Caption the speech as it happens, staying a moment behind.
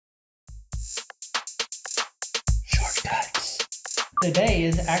Today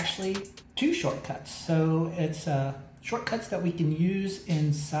is actually two shortcuts. So it's shortcuts that we can use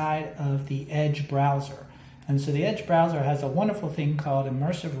inside of the Edge browser. And so the Edge browser has a wonderful thing called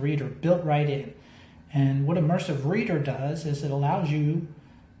Immersive Reader built right in. And what Immersive Reader does is it allows you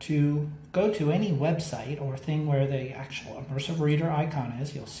to go to any website or thing where the actual Immersive Reader icon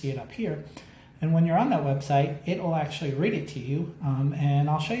is. You'll see it up here. And when you're on that website, it will actually read it to you. And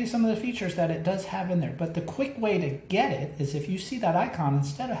I'll show you some of the features that it does have in there. But the quick way to get it is if you see that icon,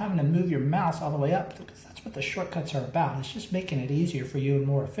 instead of having to move your mouse all the way up, because that's what the shortcuts are about, it's just making it easier for you and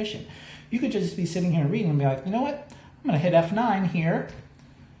more efficient. You could just be sitting here reading and be like, you know what? I'm going to hit F9 here.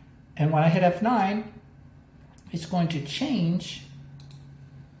 And when I hit F9, it's going to change.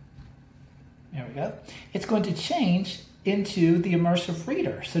 There we go. It's going to change into the Immersive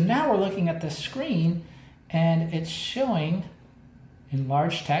Reader. So now we're looking at the screen and it's showing in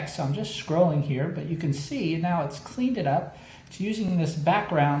large text. So I'm just scrolling here, but you can see now it's cleaned it up. It's using this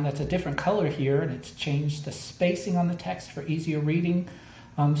background that's a different color here, and it's changed the spacing on the text for easier reading.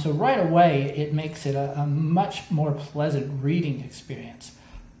 So right away it makes it a much more pleasant reading experience.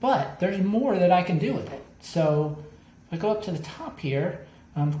 But there's more that I can do with it. So if I go up to the top here,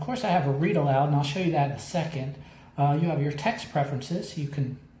 of course I have a read aloud, and I'll show you that in a second. You have your text preferences. You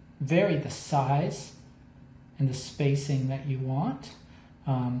can vary the size and the spacing that you want.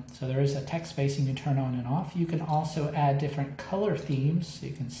 So there is a text spacing you can turn on and off. You can also add different color themes. So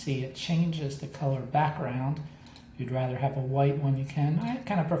you can see it changes the color background. If you'd rather have a white one, you can. I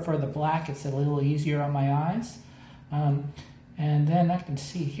kind of prefer the black. It's a little easier on my eyes. And then I can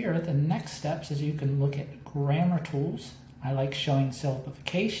see here the next steps is you can look at grammar tools. I like showing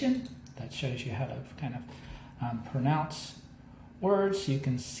syllabification. That shows you how to kind of pronounce words. You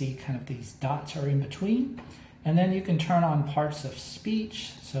can see kind of these dots are in between. And then you can turn on parts of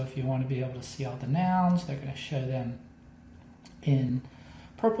speech. So if you want to be able to see all the nouns, they're going to show them in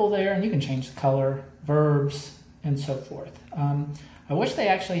purple there. And you can change the color, verbs, and so forth. I wish they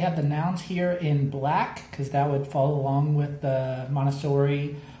actually had the nouns here in black, because that would follow along with the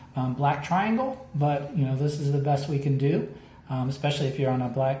Montessori black triangle. But you know, this is the best we can do, especially if you're on a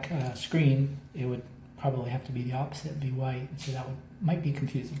black screen. It would probably have to be the opposite, be white, so that might be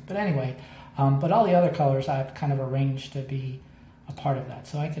confusing. But anyway, but all the other colors I've kind of arranged to be a part of that.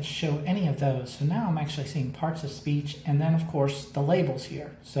 So I could show any of those. So now I'm actually seeing parts of speech, and then of course the labels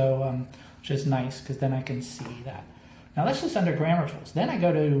here. So which is nice, because then I can see that. Now that's just under grammar tools. Then I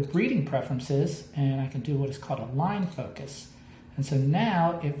go to reading preferences, and I can do what is called a line focus. And so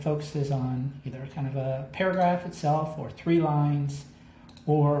now it focuses on either kind of a paragraph itself, or 3 lines,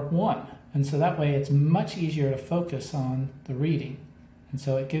 or 1. And so that way it's much easier to focus on the reading. And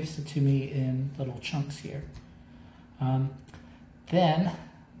so it gives it to me in little chunks here. Then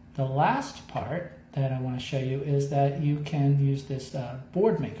the last part that I want to show you is that you can use this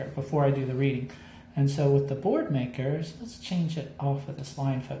board maker before I do the reading. And so with the board makers, let's change it off of this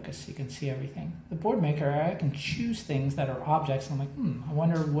line focus so you can see everything. The board maker, I can choose things that are objects. And I'm like, I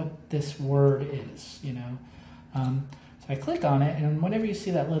wonder what this word is, you know. So I click on it, and whenever you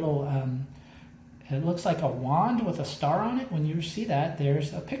see that little, it looks like a wand with a star on it. When you see that,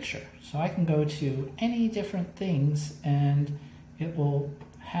 there's a picture. So I can go to any different things, and it will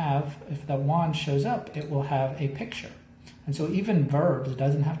have, if the wand shows up, it will have a picture. And so even verbs, it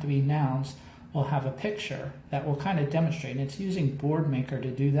doesn't have to be nouns, will have a picture that will kind of demonstrate. And it's using Board Maker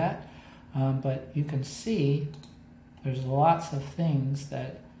to do that. But you can see there's lots of things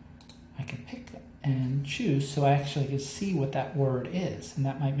that I can pick and choose, so I actually can see what that word is, and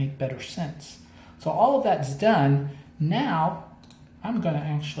that might make better sense. So all of that's done. Now I'm going to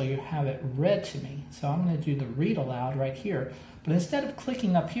actually have it read to me. So I'm going to do the read aloud right here. But instead of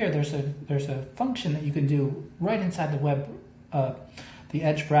clicking up here, there's a function that you can do right inside the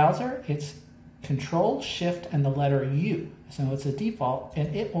Edge browser. It's Ctrl+Shift and the letter U. So it's a default,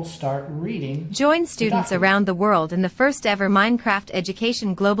 and it will start reading. Join students around the world in the first ever Minecraft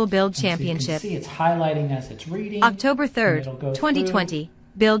Education Global Build Championship. So you can see it's highlighting as it's reading. October 3rd, 2020.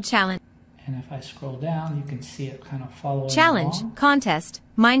 Build Challenge. And if I scroll down, you can see it kind of following Challenge, along. Contest,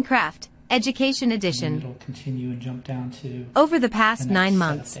 Minecraft, Education Edition. And it'll continue and jump down to over the past 9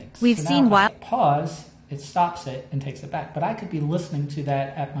 months, we've seen wild. Pause. It stops it and takes it back. But I could be listening to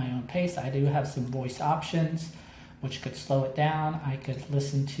that at my own pace. I do have some voice options, which could slow it down. I could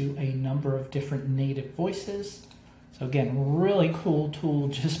listen to a number of different native voices. So again, really cool tool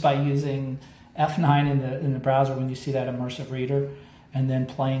just by using F9 in the browser when you see that Immersive Reader, and then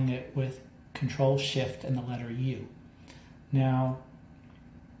playing it with Ctrl+Shift and the letter U. Now,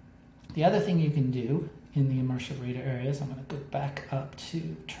 the other thing you can do in the Immersive Reader areas, I'm going to go back up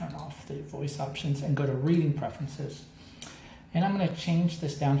to turn off the voice options and go to reading preferences. And I'm going to change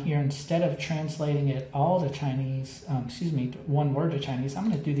this down here. Instead of translating it all to Chinese, one word to Chinese, I'm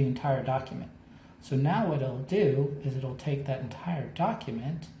going to do the entire document. So now what it'll do is it'll take that entire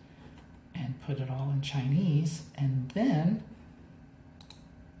document and put it all in Chinese, and then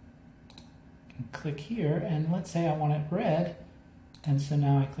I can click here, and let's say I want it read, and so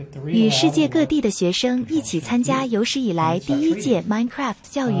now I click the read. 与世界各地的学生一起参加有史以来第一届 Minecraft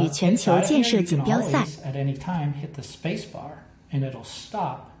教育全球建设锦标赛。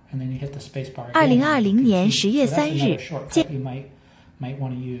2020年10月3日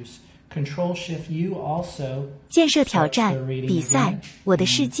，Ctrl+Shift+U also 建设挑战比赛我的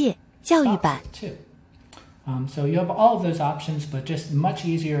世界教育版。So you have all of those options, but just much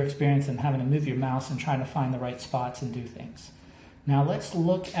easier experience than having to move your mouse and trying to find the right spots and do things. Now let's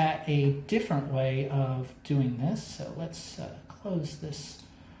look at a different way of doing this. So let's close this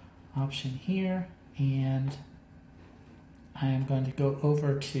option here, and I am going to go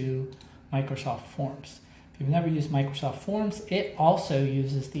over to Microsoft Forms. If you've never used Microsoft Forms, it also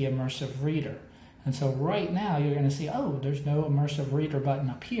uses the Immersive Reader. And so right now you're going to see, oh, there's no Immersive Reader button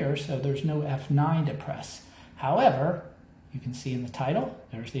up here, so there's no F9 to press. However, you can see in the title,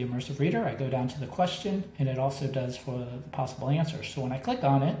 there's the Immersive Reader. I go down to the question, and it also does for the possible answers. So when I click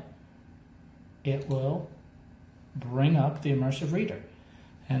on it, it will bring up the Immersive Reader.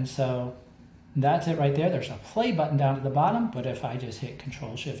 And so that's it right there. There's a play button down at the bottom, but if I just hit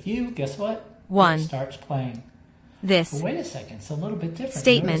Ctrl+Shift+U, guess what? It starts playing. This But wait a second, it's a little bit different.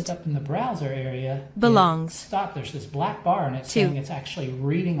 statement up in the browser area belongs. Stop. There's this black bar, and it's saying it's actually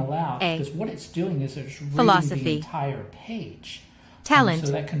reading aloud. Because what it's doing is it's reading the entire page. Talent.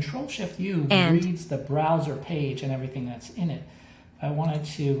 So that Ctrl+Shift+U reads the browser page and everything that's in it. If I wanted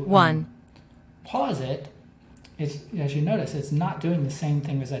to pause it, it's, as you notice, it's not doing the same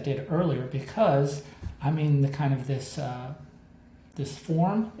thing as I did earlier because I'm in the kind of this this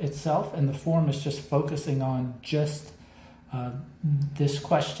form itself, and the form is just focusing on just this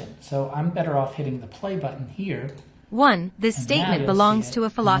question. So I'm better off hitting the play button here. 1. This statement belongs to a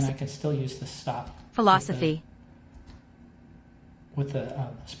philosophy. I can still use the stop Philosophy. With the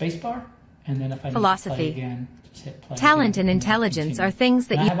space bar, and then if I Philosophy. need to play again, just hit play. Talent again, and intelligence continue. are things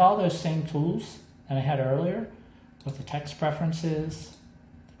that and you I have all those same tools that I had earlier with the text preferences,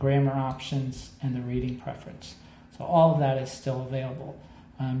 the grammar options, and the reading preference. So all of that is still available.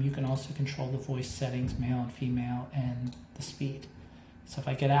 You can also control the voice settings, male and female, and the speed. So if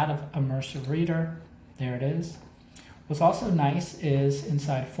I get out of Immersive Reader, there it is. What's also nice is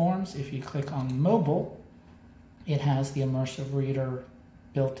inside Forms, if you click on Mobile, it has the Immersive Reader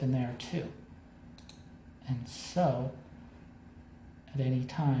built in there too. And so at any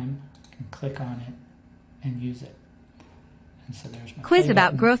time, I can click on it and use it. And so there's my quiz play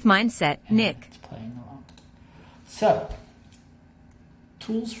about button, growth mindset. Nick. It's playing along. So,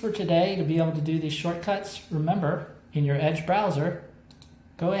 tools for today to be able to do these shortcuts. Remember, in your Edge browser,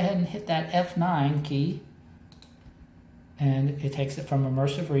 go ahead and hit that F9 key, and it takes it from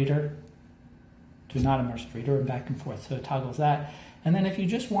Immersive Reader to not Immersive Reader and back and forth. So it toggles that. And then if you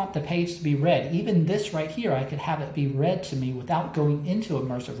just want the page to be read, even this right here, I could have it be read to me without going into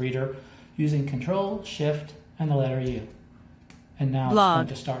Immersive Reader using Control, Shift, and the letter U. And now it's going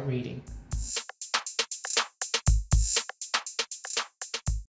to start reading.